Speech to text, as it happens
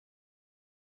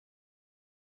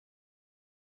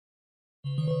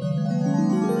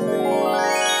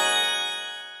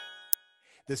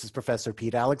This is Professor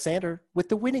Pete Alexander with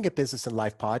the Winning at Business and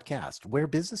Life podcast, where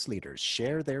business leaders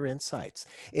share their insights.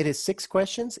 It is 6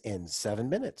 questions in 7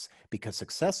 minutes because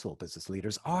successful business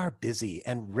leaders are busy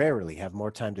and rarely have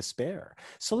more time to spare.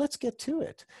 So let's get to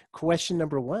it. Question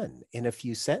number one, in a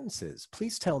few sentences,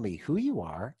 please tell me who you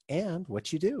are and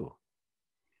what you do.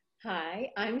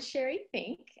 Hi, I'm Sherry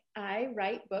Fink. I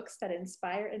write books that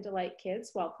inspire and delight kids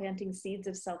while planting seeds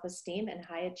of self-esteem and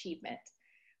high achievement.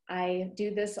 I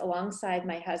do this alongside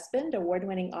my husband,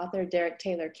 award-winning author Derek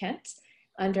Taylor Kent,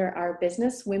 under our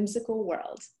business Whimsical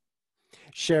World.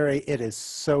 Sherry, it is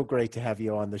so great to have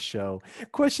you on the show.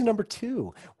 Question number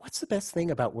two, what's the best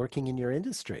thing about working in your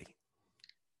industry?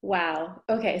 Wow.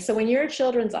 Okay, so when you're a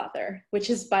children's author, which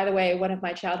is, by the way, one of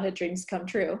my childhood dreams come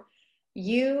true,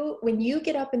 when you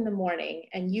get up in the morning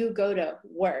and you go to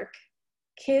work,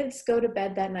 kids go to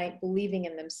bed that night believing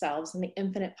in themselves and the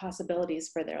infinite possibilities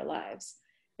for their lives.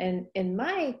 And in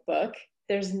my book,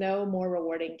 there's no more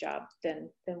rewarding job than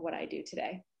what I do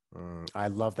today. I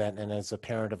love that. And as a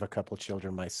parent of a couple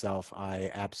children myself,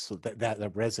 I absolutely, that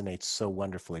resonates so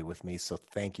wonderfully with me. So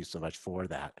thank you so much for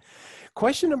that.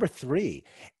 Question number three.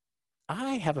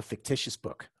 I have a fictitious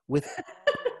book with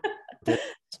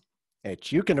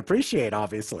that you can appreciate,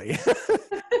 obviously.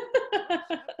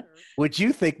 Would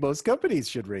you think most companies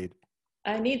should read?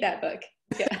 I need that book.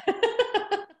 Yeah.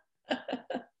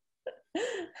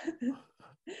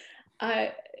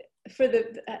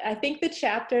 I think the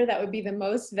chapter that would be the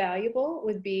most valuable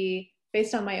would be,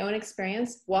 based on my own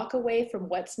experience, walk away from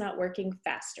what's not working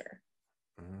faster.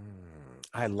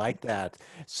 I like that.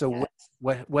 So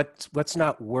Yes. what's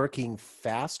not working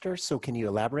faster? So can you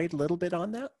elaborate a little bit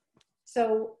on that?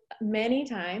 So many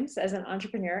times as an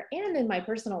entrepreneur and in my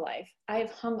personal life,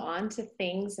 I've hung on to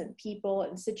things and people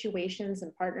and situations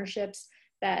and partnerships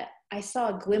that I saw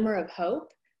a glimmer of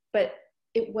hope, but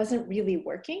it wasn't really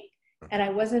working. And I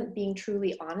wasn't being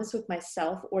truly honest with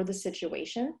myself or the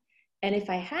situation. And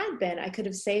if I had been, I could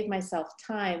have saved myself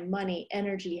time, money,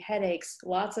 energy, headaches,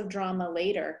 lots of drama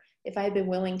later if I had been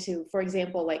willing to, for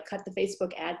example, like cut the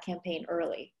Facebook ad campaign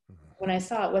early. When I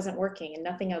saw it wasn't working and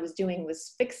nothing I was doing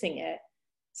was fixing it,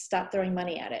 stop throwing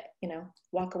money at it,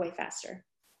 walk away faster.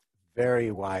 Very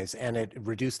wise. And it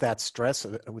reduced that stress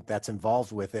that's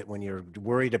involved with it when you're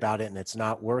worried about it and it's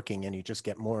not working and you just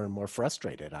get more and more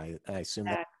frustrated. I assume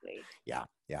that. Exactly.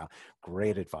 Yeah.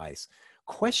 Great advice.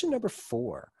 Question number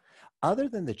four. Other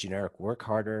than the generic work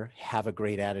harder, have a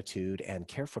great attitude, and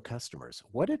care for customers,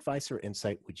 what advice or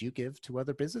insight would you give to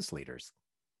other business leaders?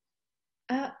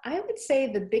 I would say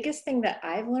the biggest thing that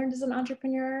I've learned as an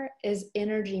entrepreneur is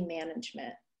energy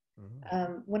management.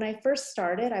 When I first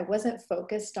started, I wasn't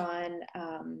focused on,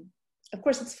 of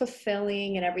course, it's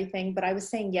fulfilling and everything, but I was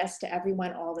saying yes to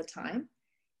everyone all the time.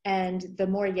 And the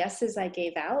more yeses I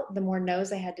gave out, the more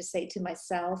no's I had to say to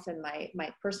myself and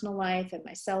my personal life and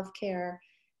my self-care.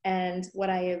 And what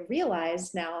I have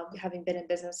realized now, having been in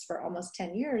business for almost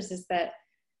 10 years, is that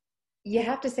you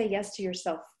have to say yes to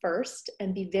yourself first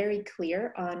and be very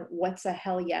clear on what's a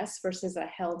hell yes versus a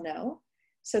hell no,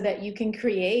 so that you can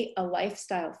create a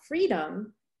lifestyle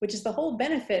freedom, which is the whole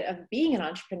benefit of being an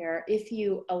entrepreneur if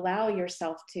you allow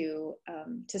yourself to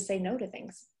say no to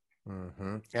things.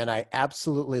 And I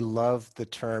absolutely love the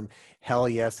term hell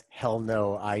yes, hell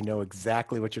no. I know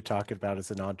exactly what you're talking about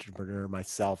as an entrepreneur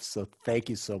myself. So thank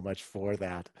you so much for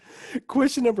that.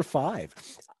 Question number five.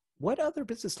 What other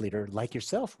business leader like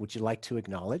yourself would you like to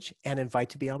acknowledge and invite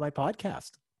to be on my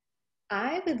podcast?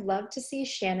 I would love to see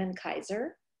Shannon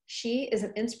Kaiser. She is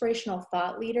an inspirational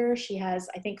thought leader. She has,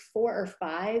 I think, 4 or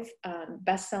 5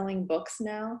 best-selling books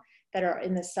now that are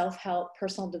in the self-help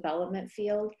personal development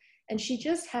field. And she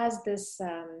just has this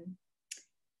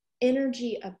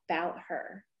energy about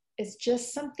her. It's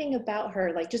just something about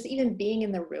her, like just even being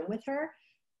in the room with her,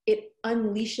 it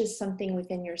unleashes something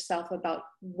within yourself about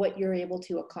what you're able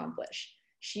to accomplish.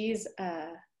 She's a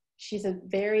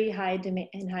very high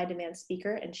demand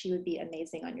speaker, and she would be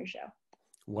amazing on your show.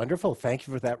 Wonderful. Thank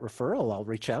you for that referral. I'll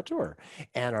reach out to her.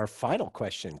 And our final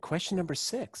question, question number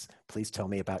 6. Please tell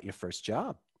me about your first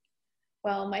job.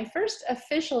 Well, my first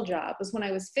official job was when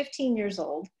I was 15 years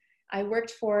old. I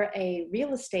worked for a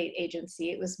real estate agency.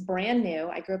 It was brand new.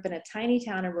 I grew up in a tiny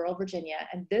town in rural Virginia,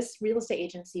 and this real estate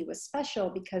agency was special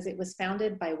because it was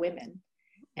founded by women.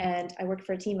 And I worked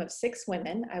for a team of 6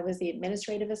 women. I was the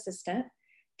administrative assistant.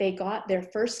 They got their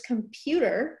first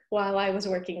computer while I was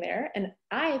working there. And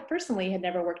I personally had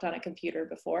never worked on a computer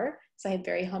before, so I had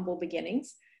very humble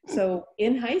beginnings. So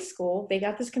in high school, they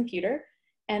got this computer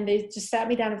and they just sat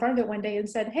me down in front of it one day and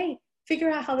said, "Hey, figure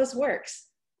out how this works."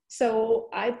 So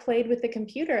I played with the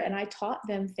computer and I taught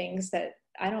them things that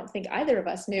I don't think either of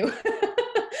us knew.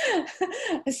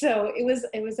 So it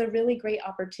was a really great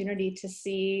opportunity to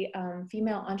see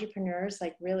female entrepreneurs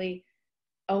like really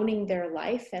owning their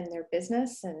life and their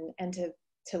business, and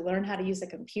to learn how to use a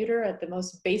computer at the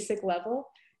most basic level.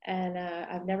 And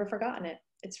I've never forgotten it.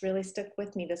 It's really stuck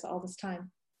with me all this time.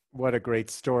 What a great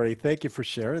story. Thank you for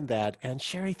sharing that. And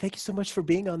Sherry, thank you so much for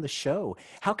being on the show.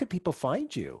 How can people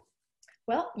find you?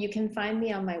 Well, you can find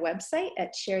me on my website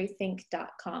at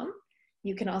sherrythink.com.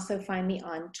 You can also find me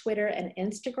on Twitter and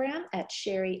Instagram at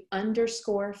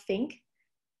Sherry_Think,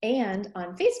 and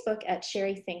on Facebook at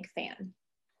Sherry Think Fan.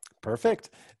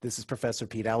 Perfect. This is Professor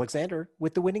Pete Alexander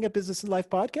with the Winning at Business and Life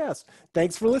podcast.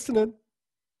 Thanks for listening.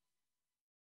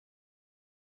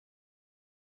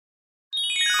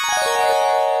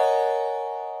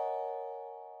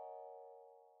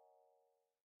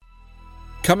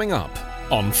 Coming up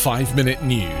on 5 Minute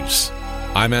News,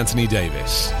 I'm Anthony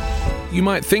Davis. You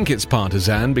might think it's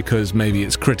partisan because maybe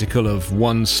it's critical of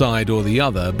one side or the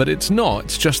other, but it's not.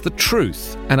 It's just the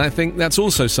truth. And I think that's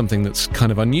also something that's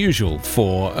kind of unusual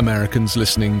for Americans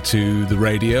listening to the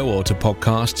radio or to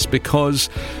podcasts, because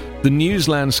the news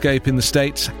landscape in the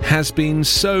States has been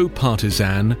so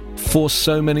partisan for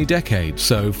so many decades.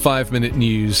 So 5 Minute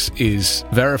News is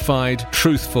verified,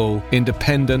 truthful,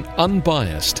 independent,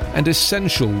 unbiased, and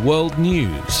essential world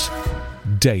news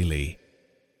daily.